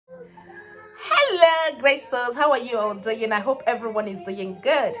great souls, how are you all doing? I hope everyone is doing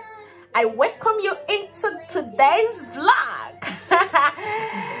good. I welcome you into today's vlog.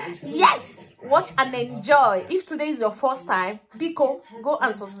 Yes, watch and enjoy. If today is your first time, Biko, go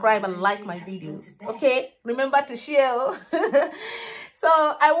and subscribe and like my videos, okay? Remember to share. So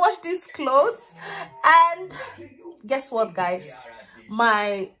I washed these clothes and guess what, guys?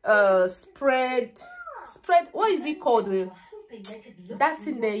 My spread, what is it called? That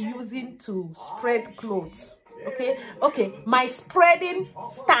thing they're using to spread clothes. Okay, my spreading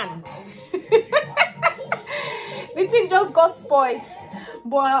stand. The thing just got spoiled,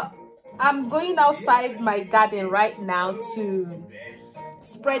 but I'm going outside my garden right now to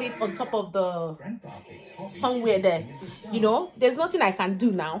spread it on top of the somewhere there. You know, there's nothing I can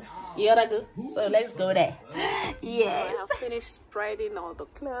do now. You gotta go, so let's go there. Yes, I finished spreading all the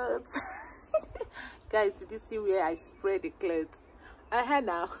clothes. Guys, did you see where I spread the clothes?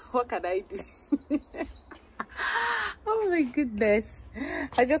 Now what can I do? Oh my goodness,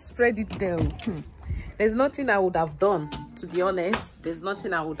 I just spread it down. There's nothing I would have done, to be honest. There's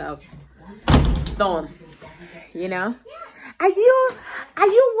nothing I would have done, you know. Are you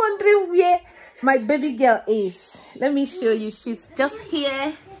wondering where my baby girl is? Let me show you. She's just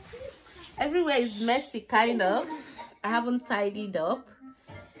here. Everywhere is messy, kind of. I haven't tidied up.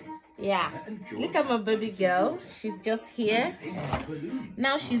 Yeah, look at my baby girl. She's just here.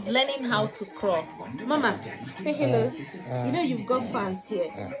 Now she's learning how to crawl. Mama, say hello. You know you've got fans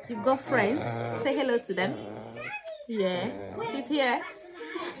here. You've got friends. Say hello to them. Yeah, she's here.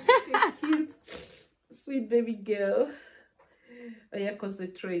 Cute, sweet baby girl. Oh yeah,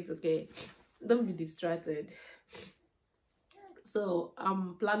 concentrate, okay? Don't be distracted. So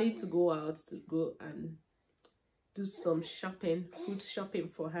I'm planning to go out to go and do some shopping, food shopping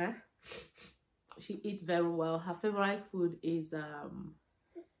for her. She eats very well. Her favorite food is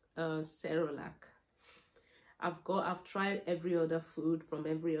Cerelac. I've tried every other food from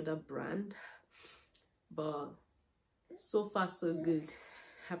every other brand, but so far so good.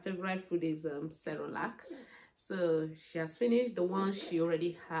 Her favorite food is Cerelac. So she has finished the one she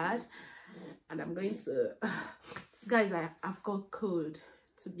already had, and I'm going to guys, I've got cold.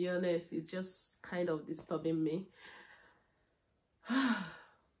 To be honest, it's just kind of disturbing me.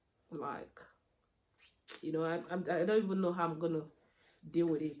 Like, you know, I don't even know how I'm gonna deal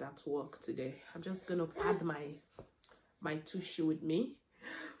with it at work today. I'm just gonna add my tissue with me.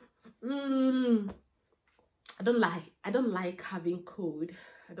 I don't like having cold.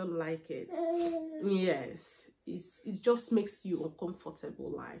 I don't like it. Yes, it just makes you uncomfortable.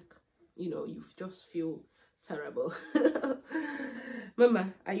 Like, you know, you just feel terrible.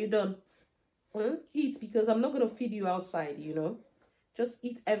 Mama, are you done? Eat, because I'm not gonna feed you outside, you know. Just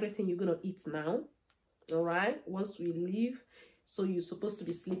eat everything you're gonna eat now. All right, once we leave. So you're supposed to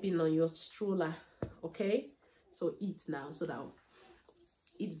be sleeping on your stroller, okay? So eat now, so that I'll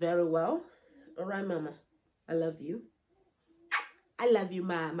eat very well. All right, Mama, I love you. I love you,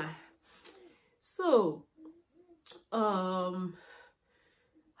 Mama. So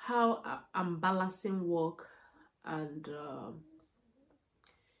how I'm balancing work and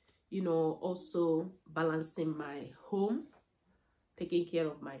you know, also balancing my home, taking care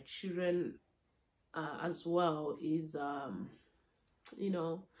of my children as well is you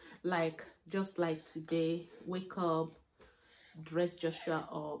know, like just like today, wake up, dress Joshua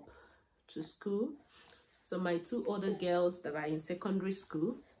up to school. So my two other girls that are in secondary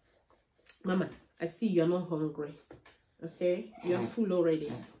school, Mama, I see you're not hungry, okay? You're full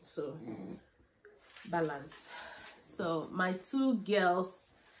already, so balance. So my two girls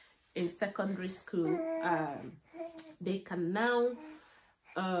in secondary school, they can now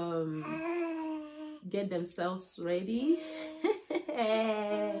get themselves ready.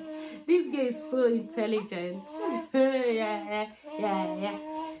 This guy is so intelligent. Yeah.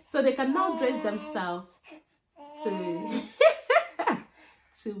 So they can now dress themselves to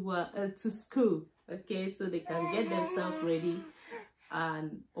school, okay? So they can get themselves ready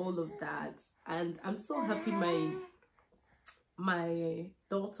and all of that. And I'm so happy my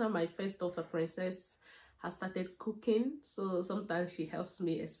daughter, my first daughter, Princess, has started cooking. So sometimes she helps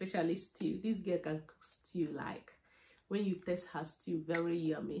me, especially stew. This girl can cook stew, like when you taste her stew, very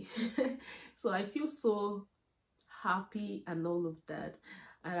yummy. So I feel so happy and all of that.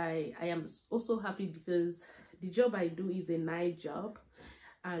 And I am also happy because the job I do is a night job,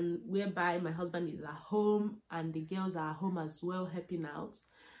 and whereby my husband is at home and the girls are at home as well, helping out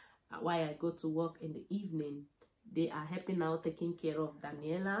while I go to work in the evening. They are helping out, taking care of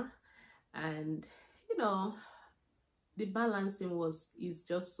Daniela, and you know, the balancing is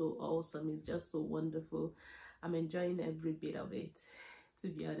just so awesome. It's just so wonderful. I'm enjoying every bit of it. To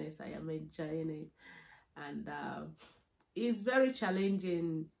be honest, I am enjoying it. and it's very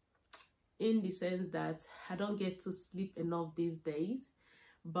challenging in the sense that I don't get to sleep enough these days.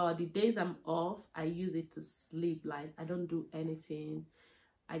 But the days I'm off, I use it to sleep. Like, I don't do anything,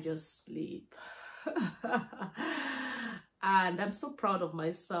 I just sleep. And I'm so proud of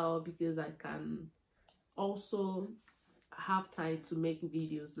myself because I can also have time to make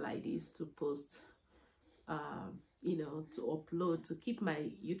videos like this to post, you know, to upload, to keep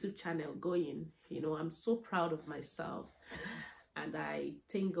my YouTube channel going. You know, I'm so proud of myself, and I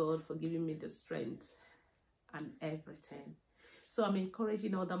thank God for giving me the strength and everything. So I'm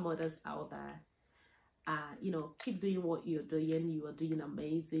encouraging other mothers out there, you know, keep doing what you're doing. You are doing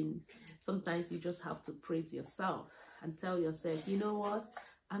amazing. Sometimes you just have to praise yourself and tell yourself, you know what,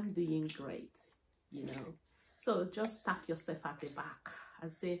 I'm doing great, you know. So just tap yourself at the back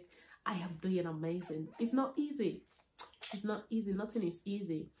and say, I am doing amazing. It's not easy. It's not easy. Nothing is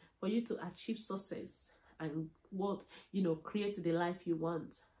easy. For you to achieve success and what, you know, create the life you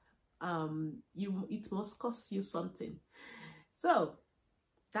want, it must cost you something. So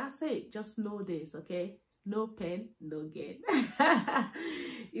that's it. Just know this, okay? No pain, no gain.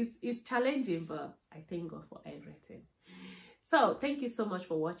 It's challenging, but I thank God for everything. So thank you so much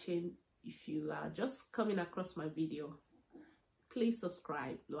for watching. If you are just coming across my video, please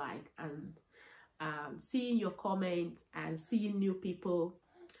subscribe, like, and seeing your comments and seeing new people.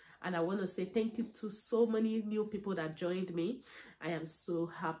 And I want to say thank you to so many new people that joined me. I am so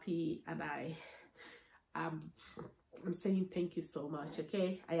happy, and I'm saying thank you so much,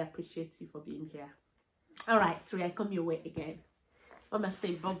 okay? I appreciate you for being here. All right, so I come your way again. I'm gonna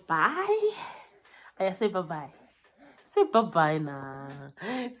say bye-bye. I say bye-bye. Say bye-bye now.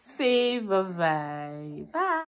 Say bye-bye. Bye.